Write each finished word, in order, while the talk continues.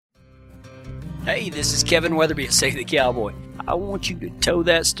Hey, this is Kevin Weatherby at Save the Cowboy. I want you to toe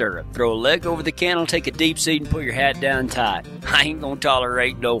that stirrup, throw a leg over the cantle, take a deep seat, and put your hat down tight. I ain't gonna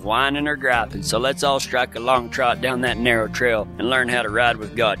tolerate no whining or griping, so let's all strike a long trot down that narrow trail and learn how to ride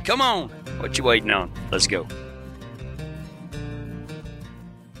with God. Come on! What you waiting on? Let's go.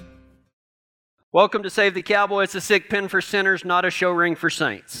 Welcome to Save the Cowboy. It's a sick pen for sinners, not a show ring for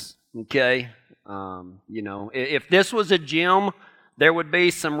saints. Okay? If this was a gym, there would be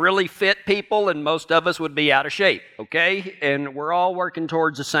some really fit people and most of us would be out of shape, okay? And we're all working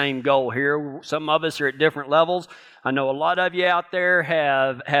towards the same goal here. Some of us are at different levels. I know a lot of you out there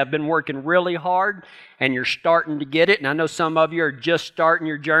have been working really hard and you're starting to get it. And I know some of you are just starting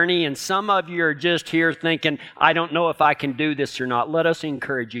your journey and some of you are just here thinking, I don't know if I can do this or not. Let us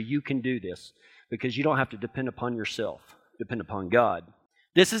encourage you. You can do this because you don't have to depend upon yourself. Depend upon God.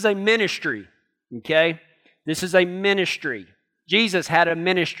 This is a ministry, okay? This is a ministry. Jesus had a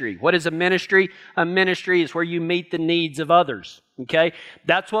ministry. What is a ministry? A ministry is where you meet the needs of others, okay?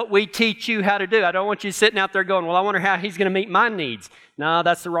 That's what we teach you how to do. I don't want you sitting out there going, well, I wonder how he's going to meet my needs. No,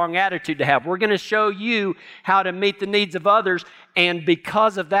 that's the wrong attitude to have. We're going to show you how to meet the needs of others, and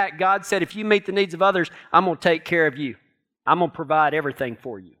because of that, God said, if you meet the needs of others, I'm going to take care of you. I'm going to provide everything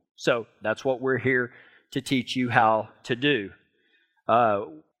for you. So that's what we're here to teach you how to do.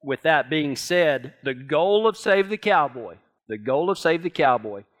 With that being said, the goal of Save the Cowboy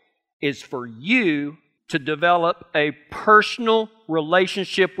is for you to develop a personal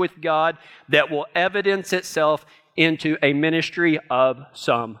relationship with God that will evidence itself into a ministry of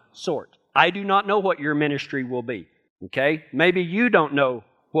some sort. I do not know what your ministry will be, okay? Maybe you don't know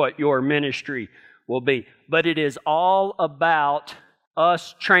what your ministry will be, but it is all about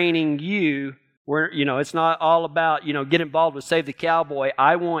us training you. It's not all about, get involved with Save the Cowboy.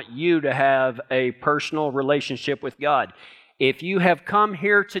 I want you to have a personal relationship with God. If you have come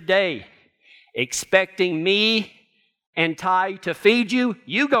here today expecting me and Ty to feed you,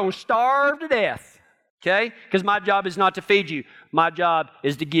 you're going to starve to death, okay? Because my job is not to feed you. My job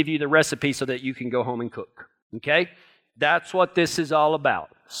is to give you the recipe so that you can go home and cook, okay? That's what this is all about.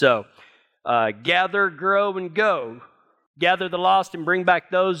 So, gather, grow, and go. Gather the lost and bring back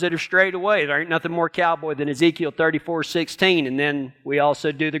those that have strayed away. There ain't nothing more cowboy than Ezekiel 34:16. And then we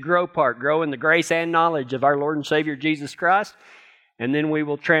also do the grow part. Grow in the grace and knowledge of our Lord and Savior Jesus Christ. And then we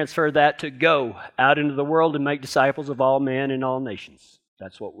will transfer that to go out into the world and make disciples of all men and all nations.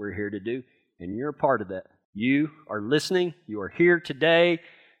 That's what we're here to do. And you're a part of that. You are listening. You are here today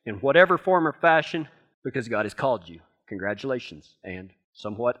in whatever form or fashion because God has called you. Congratulations. And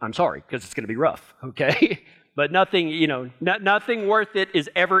somewhat, I'm sorry, because it's going to be rough, okay? But nothing, nothing worth it is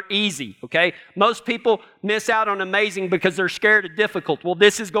ever easy, okay? Most people miss out on amazing because they're scared of difficult. Well,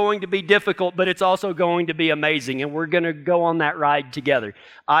 this is going to be difficult, but it's also going to be amazing, and we're going to go on that ride together.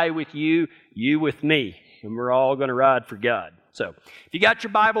 I with you, you with me, and we're all going to ride for God. So, if you got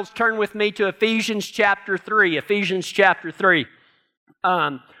your Bibles, turn with me to Ephesians chapter 3. Ephesians chapter 3.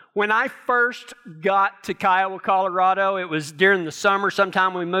 When I first got to Kiowa, Colorado, it was during the summer.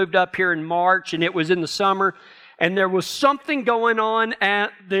 Sometime we moved up here in March, and it was in the summer. And there was something going on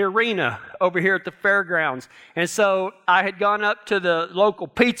at the arena over here at the fairgrounds. And so I had gone up to the local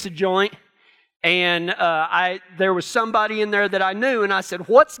pizza joint, and there was somebody in there that I knew. And I said,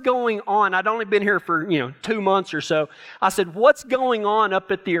 what's going on? I'd only been here for 2 months or so. I said, what's going on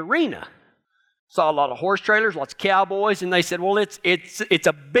up at the arena? Saw a lot of horse trailers, lots of cowboys, and they said, well, it's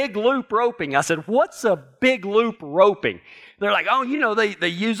a big loop roping. I said, what's a big loop roping? They're like, oh, they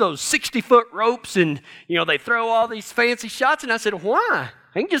use those 60-foot ropes and, they throw all these fancy shots. And I said, why?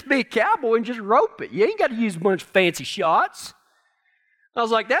 You can just be a cowboy and just rope it. You ain't got to use a bunch of fancy shots. I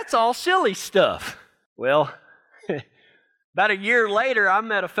was like, that's all silly stuff. Well, about a year later, I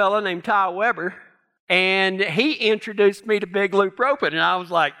met a fellow named Ty Weber, and he introduced me to big loop roping. And I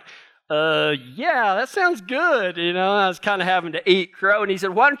was like, yeah, that sounds good. I was kind of having to eat crow. And he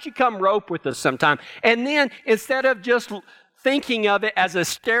said, why don't you come rope with us sometime? And then instead of just thinking of it as a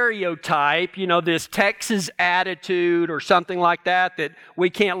stereotype, this Texas attitude or something like that we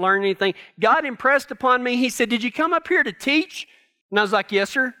can't learn anything, God impressed upon me. He said, did you come up here to teach? And I was like, yes,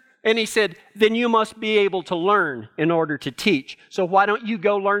 sir. And he said, then you must be able to learn in order to teach. So why don't you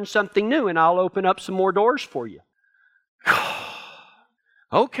go learn something new and I'll open up some more doors for you.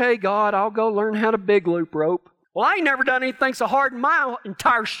 Okay, God, I'll go learn how to big loop rope. Well, I ain't never done anything so hard in my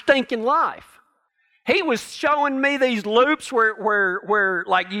entire stinking life. He was showing me these loops where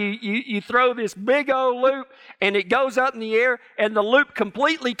like you throw this big old loop and it goes up in the air and the loop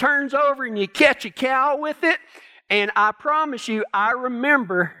completely turns over and you catch a cow with it. And I promise you, I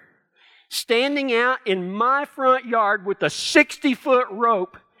remember standing out in my front yard with a 60-foot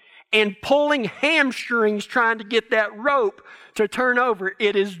rope and pulling hamstrings trying to get that rope to turn over.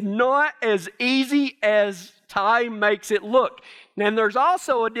 It is not as easy as Ty makes it look. And there's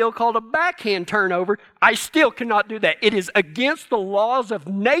also a deal called a backhand turnover. I still cannot do that. It is against the laws of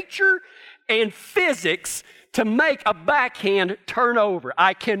nature and physics to make a backhand turnover.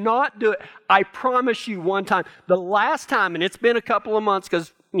 I cannot do it. I promise you one time, the last time, and it's been a couple of months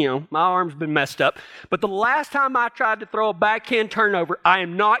because, my arm's been messed up, but the last time I tried to throw a backhand turnover, I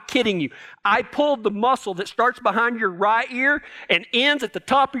am not kidding you, I pulled the muscle that starts behind your right ear and ends at the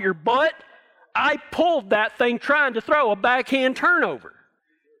top of your butt. I pulled that thing trying to throw a backhand turnover.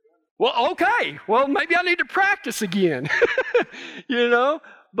 Well, okay. Well, maybe I need to practice again.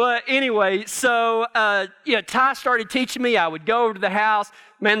 But anyway, so, Ty started teaching me. I would go over to the house.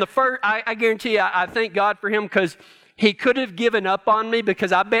 Man, I guarantee you, I thank God for him because he could have given up on me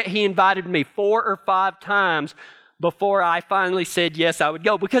because I bet he invited me 4 or 5 times before I finally said yes, I would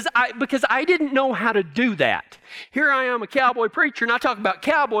go because I didn't know how to do that. Here I am, a cowboy preacher, and I talk about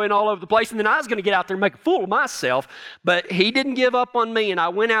cowboying all over the place, and then I was going to get out there and make a fool of myself, but he didn't give up on me, and I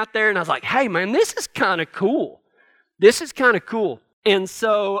went out there, and I was like, hey, man, this is kind of cool. This is kind of cool. And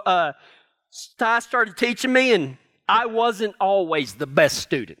so Ty started teaching me, and I wasn't always the best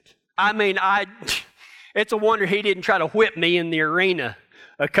student. I mean, it's a wonder he didn't try to whip me in the arena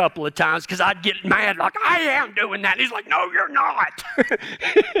a couple of times because I'd get mad like, I am doing that. And he's like, no, you're not.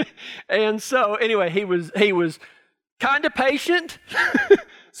 And so anyway, he was kind of patient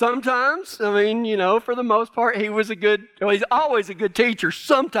sometimes. I mean, for the most part, he's always a good teacher.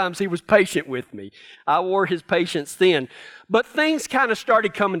 Sometimes he was patient with me. I wore his patience thin. But things kind of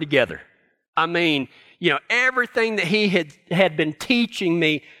started coming together. I mean, everything that he had been teaching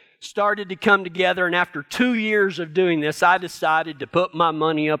me started to come together, and after 2 years of doing this, I decided to put my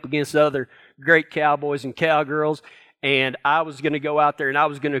money up against other great cowboys and cowgirls, and I was going to go out there and I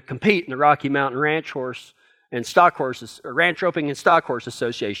was going to compete in the Rocky Mountain Ranch Roping and Stock Horse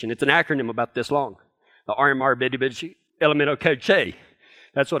Association. It's an acronym about this long. The RMR Biddy Elemento Coche.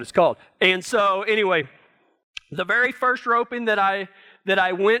 That's what it's called. And so anyway, the very first roping that I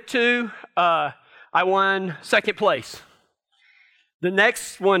went to, I won second place. The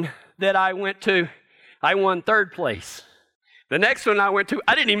next one that I went to, I won third place. The next one I went to,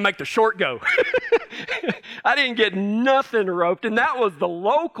 I didn't even make the short go. I didn't get nothing roped, and that was the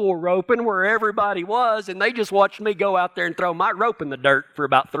local roping where everybody was, and they just watched me go out there and throw my rope in the dirt for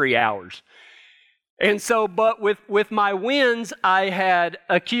about 3 hours. And so, but with my wins, I had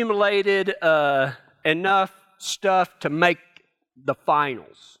accumulated enough stuff to make the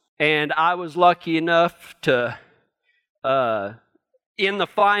finals. And I was lucky enough to... in the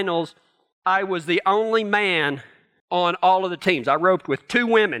finals, I was the only man on all of the teams. I roped with 2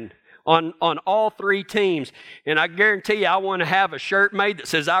 women on all 3 teams. And I guarantee you I want to have a shirt made that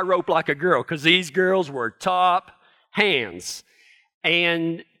says I rope like a girl because these girls were top hands.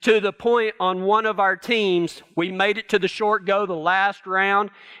 And to the point on one of our teams, we made it to the short go, the last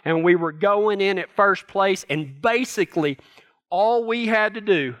round, and we were going in at first place. And basically, all we had to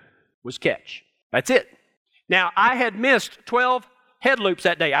do was catch. That's it. Now, I had missed 12 head loops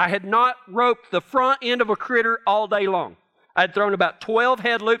that day. I had not roped the front end of a critter all day long. I had thrown about 12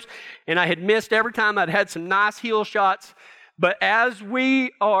 head loops, and I had missed every time. I'd had some nice heel shots. But as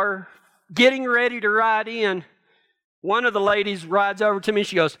we are getting ready to ride in, one of the ladies rides over to me.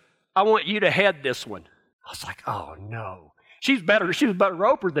 She goes, I want you to head this one. I was like, oh, no. She was a better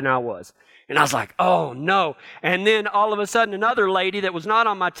roper than I was. And I was like, oh, no. And then all of a sudden, another lady that was not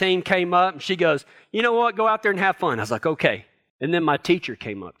on my team came up, and she goes, you know what, go out there and have fun. I was like, okay. And then my teacher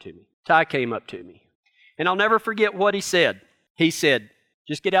came up to me. Ty came up to me. And I'll never forget what he said. He said,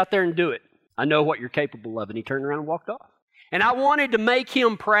 just get out there and do it. I know what you're capable of. And he turned around and walked off. And I wanted to make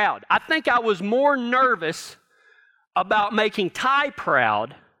him proud. I think I was more nervous about making Ty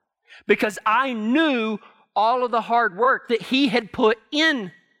proud because I knew all of the hard work that he had put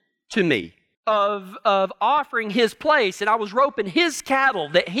into me of offering his place, and I was roping his cattle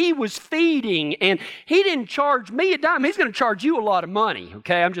that he was feeding, and he didn't charge me a dime. He's going to charge you a lot of money,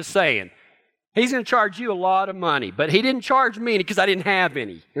 okay? I'm just saying. He's going to charge you a lot of money, but he didn't charge me because I didn't have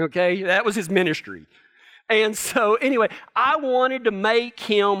any, okay? That was his ministry. And so anyway, I wanted to make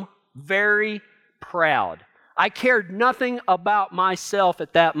him very proud. I cared nothing about myself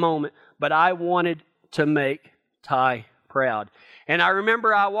at that moment, but I wanted to make Ty proud. And I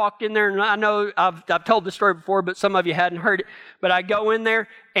remember I walked in there, and I know I've told this story before, but some of you hadn't heard it. But I go in there,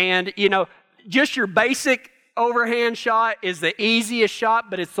 and, just your basic overhand shot is the easiest shot,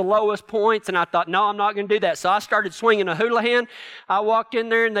 but it's the lowest points. And I thought, no, I'm not going to do that. So I started swinging a hula hand. I walked in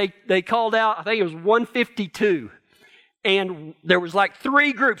there, and they called out, I think it was 152. And there was like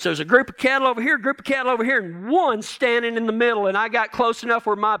three groups. There was a group of cattle over here, a group of cattle over here, and one standing in the middle. And I got close enough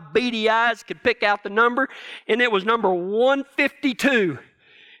where my beady eyes could pick out the number, and it was number 152.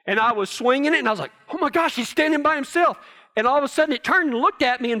 And I was swinging it, and I was like, oh my gosh, he's standing by himself. And all of a sudden it turned and looked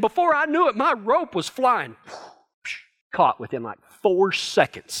at me, and before I knew it, my rope was flying. Caught within like 4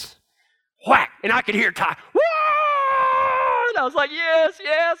 seconds. Whack! And I could hear Ty, whoa! And I was like, yes,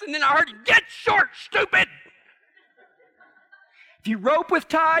 yes. And then I heard, get short, stupid! If you rope with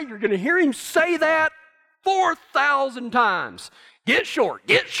Ty, you're going to hear him say that 4,000 times. Get short,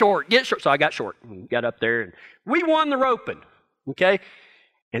 get short, get short. So I got short and got up there, and we won the roping, okay?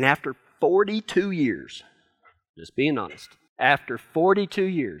 And after 42 years, just being honest, after 42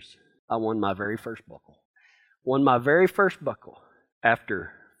 years, I won my very first buckle. Won my very first buckle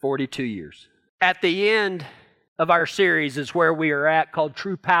after 42 years. At the end of our series is where we are at, called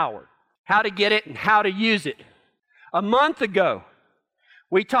True Power. How to get it and how to use it. A month ago,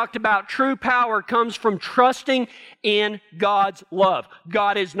 we talked about true power comes from trusting in God's love.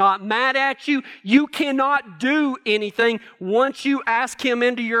 God is not mad at you. You cannot do anything once you ask Him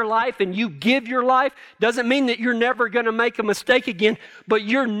into your life and you give your life. Doesn't mean that you're never going to make a mistake again, but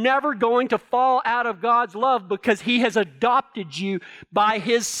you're never going to fall out of God's love because He has adopted you by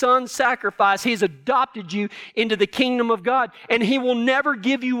His Son's sacrifice. He's adopted you into the kingdom of God, and He will never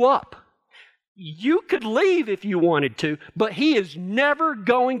give you up. You could leave if you wanted to, but He is never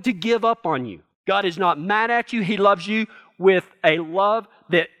going to give up on you. God is not mad at you. He loves you with a love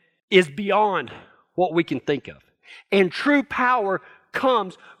that is beyond what we can think of. And true power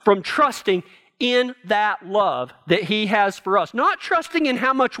comes from trusting in that love that He has for us. Not trusting in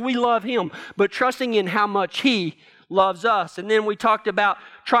how much we love Him, but trusting in how much He loves us. And then we talked about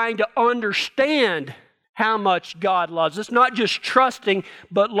trying to understand how much God loves us. Not just trusting,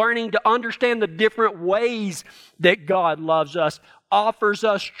 but learning to understand the different ways that God loves us, offers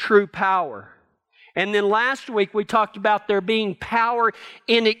us true power. And then last week we talked about there being power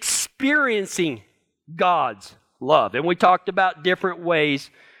in experiencing God's love. And we talked about different ways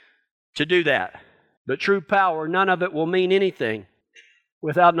to do that. But true power, none of it will mean anything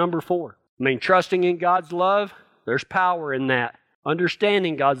without number 4. I mean, trusting in God's love, there's power in that.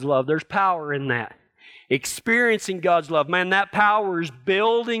 Understanding God's love, there's power in that. Experiencing God's love, man, that power is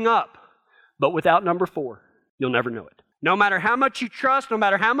building up. But without number 4, you'll never know it. No matter how much you trust, no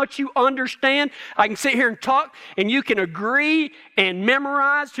matter how much you understand, I can sit here and talk, and you can agree and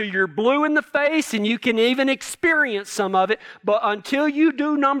memorize till you're blue in the face, and you can even experience some of it. But until you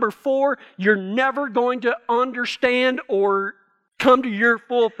do number 4, you're never going to understand or come to your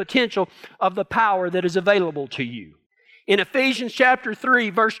full potential of the power that is available to you. In Ephesians chapter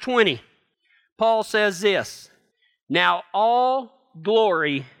 3, verse 20, Paul says this, now all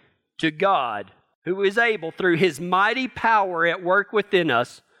glory to God, who is able through His mighty power at work within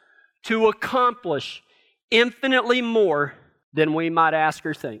us to accomplish infinitely more than we might ask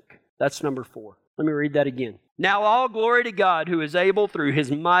or think. That's number 4. Let me read that again. Now all glory to God, who is able through His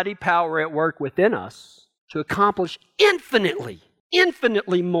mighty power at work within us to accomplish infinitely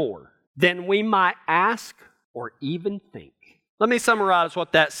more than we might ask or even think. Let me summarize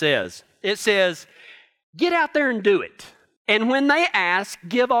what that says. It says, get out there and do it. And when they ask,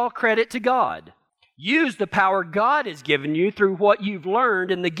 give all credit to God. Use the power God has given you through what you've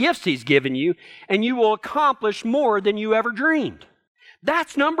learned and the gifts He's given you, and you will accomplish more than you ever dreamed.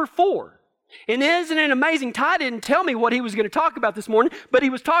 That's number 4. And isn't it amazing? Ty didn't tell me what he was going to talk about this morning, but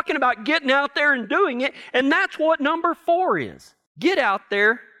he was talking about getting out there and doing it, and that's what number 4 is. Get out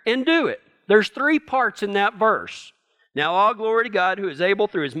there and do it. There's 3 parts in that verse. Now all glory to God, who is able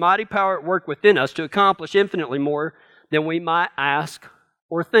through His mighty power at work within us to accomplish infinitely more than we might ask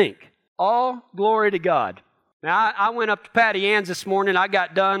or think. All glory to God. Now I went up to Patty Ann's this morning. I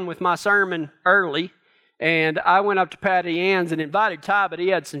got done with my sermon early, and I went up to Patty Ann's and invited Ty, but he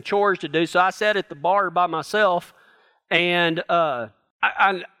had some chores to do, so I sat at the bar by myself, and I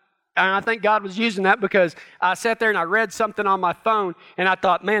think God was using that because I sat there and I read something on my phone, and I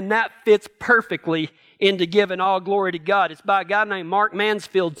thought, man, that fits perfectly into giving all glory to God. It's by a guy named Mark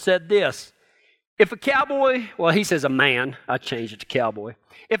Mansfield said this. If a cowboy, well, he says a man. I changed it to cowboy.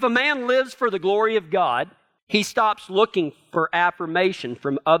 If a man lives for the glory of God, he stops looking for affirmation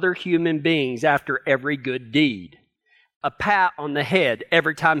from other human beings after every good deed, a pat on the head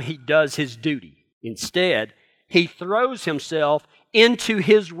every time he does his duty. Instead, he throws himself into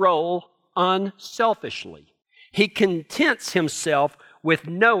his role unselfishly. He contents himself with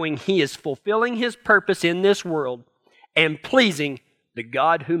knowing he is fulfilling his purpose in this world and pleasing the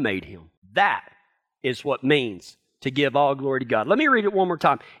God who made him. That is what means to give all glory to God. Let me read it one more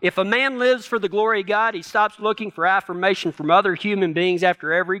time. If a man lives for the glory of God, he stops looking for affirmation from other human beings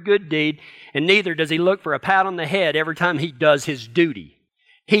after every good deed, and neither does he look for a pat on the head every time he does his duty.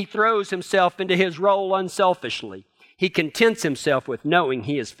 He throws himself into his role unselfishly. He contents himself with knowing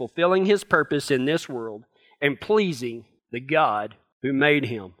he is fulfilling his purpose in this world and pleasing the God who made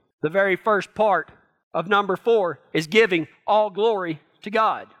him. The very first part of number 4 is giving all glory to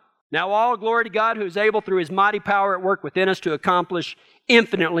God. Now all glory to God who is able through His mighty power at work within us to accomplish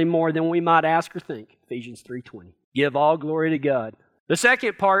infinitely more than we might ask or think. Ephesians 3:20. Give all glory to God. The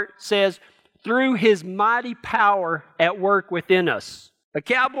second part says, through His mighty power at work within us. A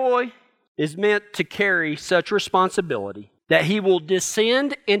cowboy is meant to carry such responsibility that he will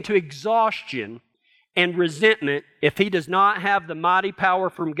descend into exhaustion and resentment if he does not have the mighty power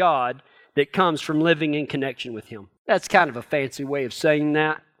from God that comes from living in connection with Him. That's kind of a fancy way of saying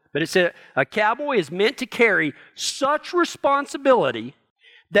that. But it said a cowboy is meant to carry such responsibility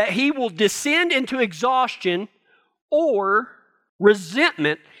that he will descend into exhaustion or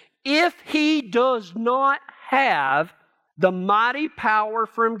resentment if he does not have the mighty power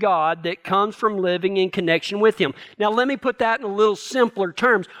from God that comes from living in connection with Him. Now let me put that in a little simpler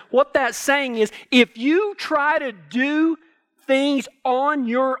terms. What that's saying is if you try to do things on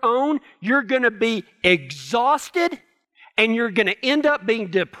your own, you're going to be exhausted and you're going to end up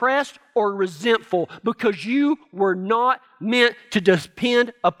being depressed or resentful because you were not meant to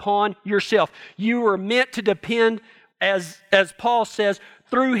depend upon yourself. You were meant to depend, as Paul says,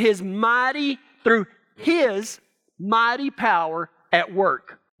 through His mighty power at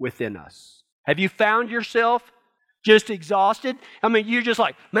work within us. Have you found yourself just exhausted? I mean, you're just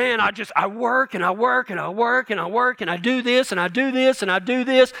like, man, I work and I work and I work and I work and I do this and I do this and I do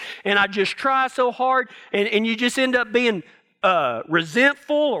this and I just try so hard and you just end up being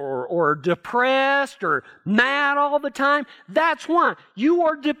resentful or depressed or mad all the time. That's why you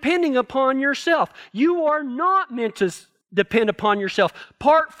are depending upon yourself. You are not meant to depend upon yourself.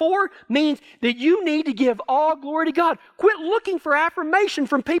 Part 4 means that you need to give all glory to God. Quit looking for affirmation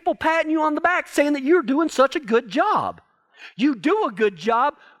from people patting you on the back saying that you're doing such a good job. You do a good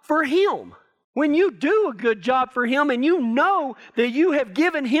job for Him. When you do a good job for Him and you know that you have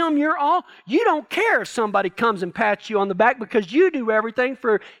given Him your all, you don't care if somebody comes and pats you on the back because you do everything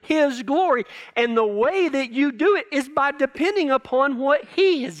for His glory. And the way that you do it is by depending upon what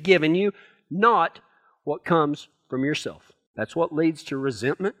He has given you, not what comes from yourself. That's what leads to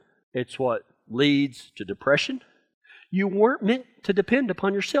resentment. It's what leads to depression. You weren't meant to depend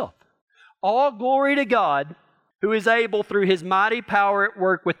upon yourself. All glory to God, who is able through His mighty power at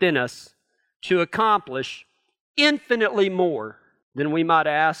work within us to accomplish infinitely more than we might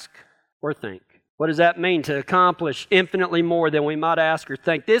ask or think. What does that mean, to accomplish infinitely more than we might ask or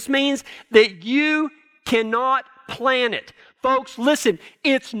think? This means that you cannot plan it. Folks, listen,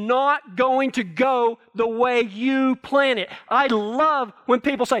 it's not going to go the way you plan it. I love when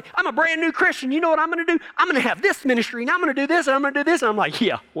people say, I'm a brand new Christian. You know what I'm going to do? I'm going to have this ministry, and I'm going to do this, and I'm going to do this. And I'm like,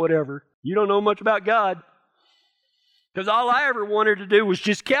 yeah, whatever. You don't know much about God. Because all I ever wanted to do was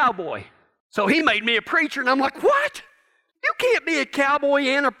just cowboy. So He made me a preacher, and I'm like, what? You can't be a cowboy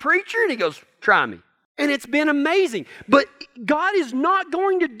and a preacher? And He goes, try me. And it's been amazing. But God is not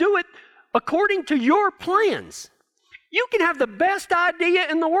going to do it according to your plans. You can have the best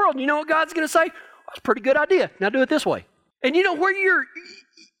idea in the world. You know what God's going to say? That's a pretty good idea. Now do it this way. And you know where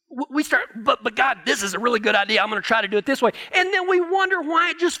we start, but God, this is a really good idea. I'm going to try to do it this way. And then we wonder why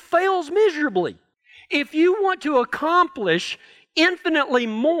it just fails miserably. If you want to accomplish infinitely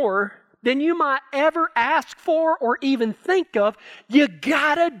more than you might ever ask for or even think of, you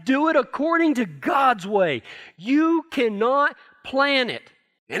got to do it according to God's way. You cannot plan it.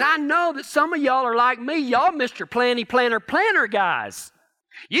 And I know that some of y'all are like me. Y'all Mr. Planner guys.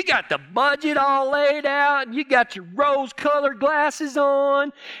 You got the budget all laid out, and you got your rose-colored glasses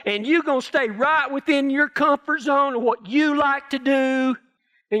on, and you're going to stay right within your comfort zone of what you like to do.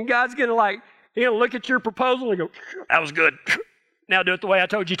 And God's going to look at your proposal and go, that was good. Now do it the way I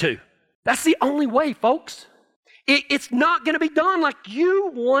told you to. That's the only way, folks. It's not going to be done like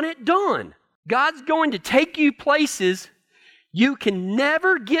you want it done. God's going to take you places you can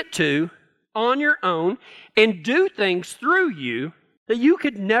never get to on your own and do things through you that you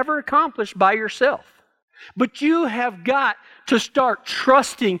could never accomplish by yourself. But you have got to start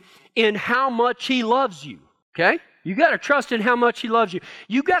trusting in how much He loves you, okay? You got to trust in how much He loves you.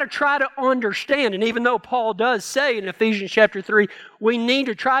 You got to try to understand, and even though Paul does say in Ephesians chapter 3, we need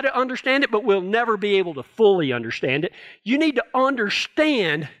to try to understand it, but we'll never be able to fully understand it. You need to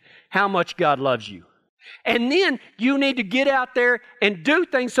understand how much God loves you. And then you need to get out there and do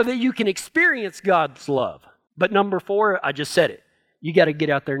things so that you can experience God's love. But number 4, I just said it. You got to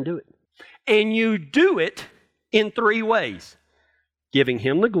get out there and do it. And you do it in 3 ways. Giving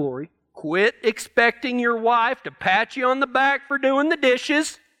Him the glory. Quit expecting your wife to pat you on the back for doing the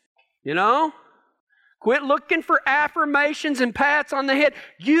dishes. You know? Quit looking for affirmations and pats on the head.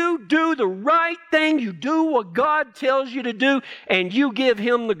 You do the right thing. You do what God tells you to do, and you give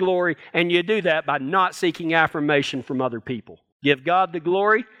Him the glory. And you do that by not seeking affirmation from other people. Give God the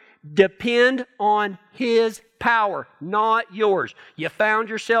glory. Depend on His power, not yours. You found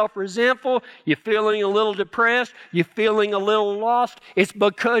yourself resentful. You're feeling a little depressed. You're feeling a little lost. It's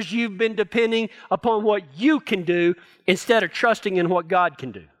because you've been depending upon what you can do instead of trusting in what God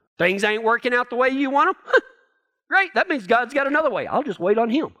can do. Things ain't working out the way you want them? Great. That means God's got another way. I'll just wait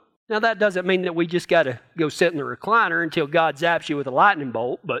on Him. Now, that doesn't mean that we just got to go sit in the recliner until God zaps you with a lightning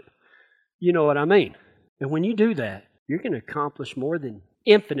bolt, but you know what I mean. And when you do that, you're going to accomplish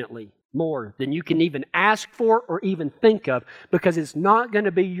infinitely more than you can even ask for or even think of, because it's not going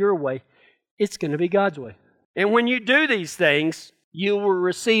to be your way. It's going to be God's way. And when you do these things, you will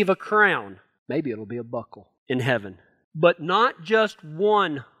receive a crown. Maybe it'll be a buckle in heaven. But not just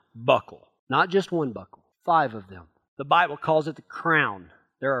one buckle. Not just one buckle. 5 of them. The Bible calls it the crown.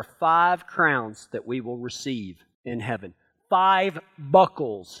 There are 5 crowns that we will receive in heaven. 5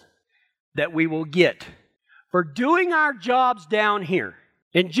 buckles that we will get for doing our jobs down here.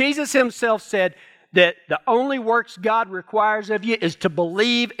 And Jesus Himself said that the only works God requires of you is to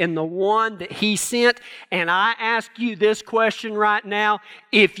believe in the one that He sent. And I ask you this question right now.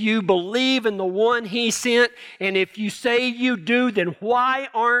 If you believe in the one He sent, and if you say you do, then why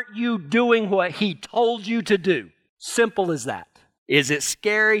aren't you doing what He told you to do? Simple as that. Is it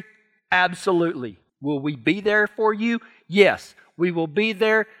scary? Absolutely. Will we be there for you? Yes. We will be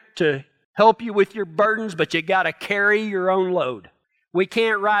there to help you with your burdens, but you got to carry your own load. We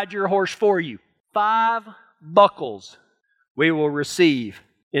can't ride your horse for you. 5 buckles we will receive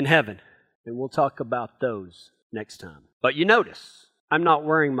in heaven. And we'll talk about those next time. But you notice, I'm not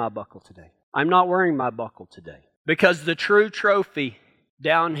wearing my buckle today. I'm not wearing my buckle today. Because the true trophy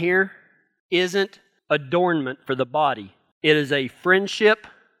down here isn't adornment for the body. It is a friendship,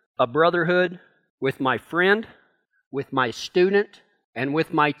 a brotherhood with my friend, with my student, and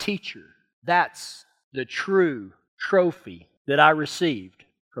with my teacher. That's the true trophy that I received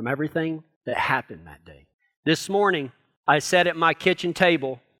from everything that happened that day. This morning, I sat at my kitchen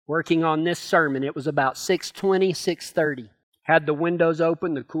table working on this sermon. It was about 6:20, 6:30. Had the windows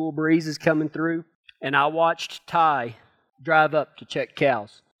open, the cool breeze is coming through, and I watched Ty drive up to check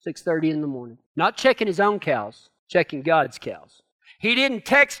cows. 6:30 in the morning. Not checking his own cows, checking God's cows. He didn't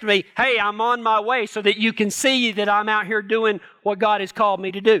text me, hey, I'm on my way so that you can see that I'm out here doing what God has called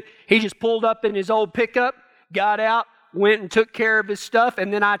me to do. He just pulled up in his old pickup, got out, went and took care of his stuff,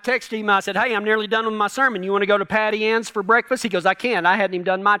 and then I texted him. I said, hey, I'm nearly done with my sermon. You want to go to Patty Ann's for breakfast? He goes, I can't. I hadn't even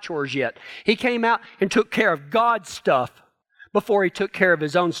done my chores yet. He came out and took care of God's stuff before he took care of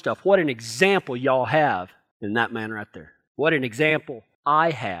his own stuff. What an example y'all have in that man right there. What an example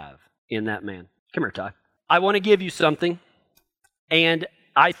I have in that man. Come here, Ty. I want to give you something, and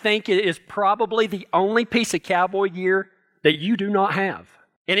I think it is probably the only piece of cowboy gear that you do not have.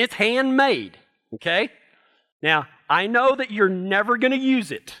 And it's handmade, okay? Now, I know that you're never going to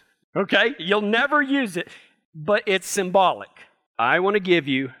use it, okay? You'll never use it, but it's symbolic. I want to give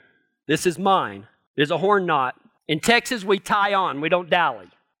you, this is mine. There's a horn knot. In Texas, we tie on. We don't dally.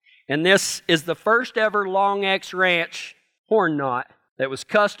 And this is the first ever Long X Ranch horn knot that was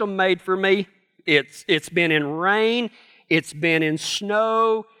custom made for me. It's been in rain. It's been in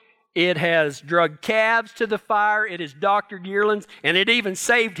snow. It has drug calves to the fire. It is Dr. Gearland's, and it even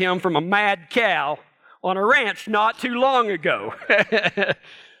saved him from a mad cow on a ranch not too long ago.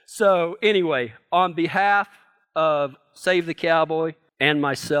 So anyway, on behalf of Save the Cowboy and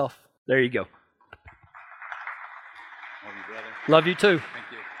myself, there you go. Love you, brother. Love you too. Thank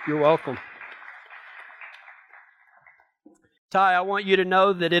you. You're welcome. Ty, I want you to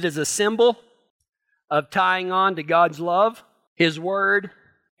know that it is a symbol of tying on to God's love, His Word,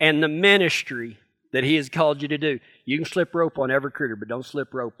 and the ministry that He has called you to do. You can slip rope on every critter, but don't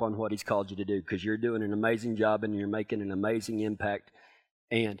slip rope on what He's called you to do, because you're doing an amazing job and you're making an amazing impact,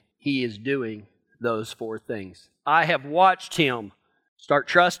 and He is doing those 4 things. I have watched Him start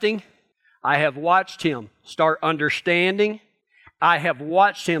trusting. I have watched Him start understanding. I have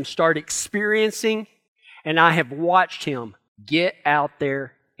watched Him start experiencing, and I have watched Him get out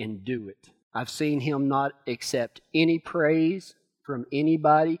there and do it. I've seen Him not accept any praise from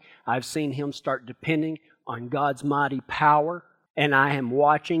anybody. I've seen Him start depending on God's mighty power, and I am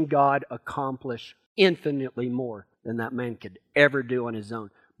watching God accomplish infinitely more than that man could ever do on his own.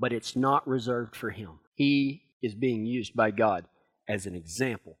 But it's not reserved for him. He is being used by God as an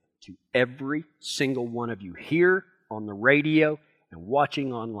example to every single one of you here on the radio and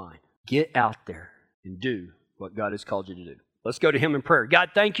watching online. Get out there and do what God has called you to do. Let's go to Him in prayer.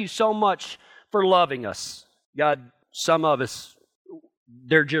 God, thank you so much for loving us. God, some of us,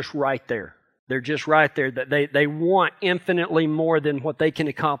 they're just right there. They're just right there. They want infinitely more than what they can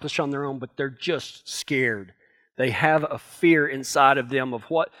accomplish on their own, but they're just scared. They have a fear inside of them of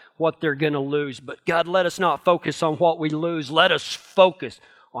what they're going to lose. But God, let us not focus on what we lose. Let us focus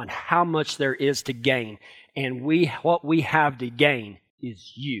on how much there is to gain. And what we have to gain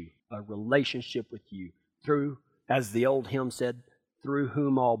is you, a relationship with you, through, as the old hymn said, through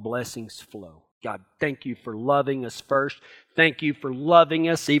whom all blessings flow. God, thank you for loving us first. Thank you for loving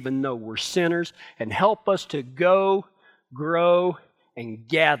us even though we're sinners. And help us to go, grow, and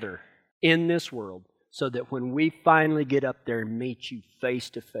gather in this world so that when we finally get up there and meet you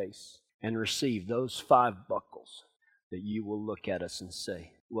face to face and receive those 5 buckles, that you will look at us and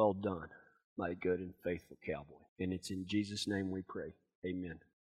say, well done, my good and faithful cowboy. And it's in Jesus' name we pray. Amen.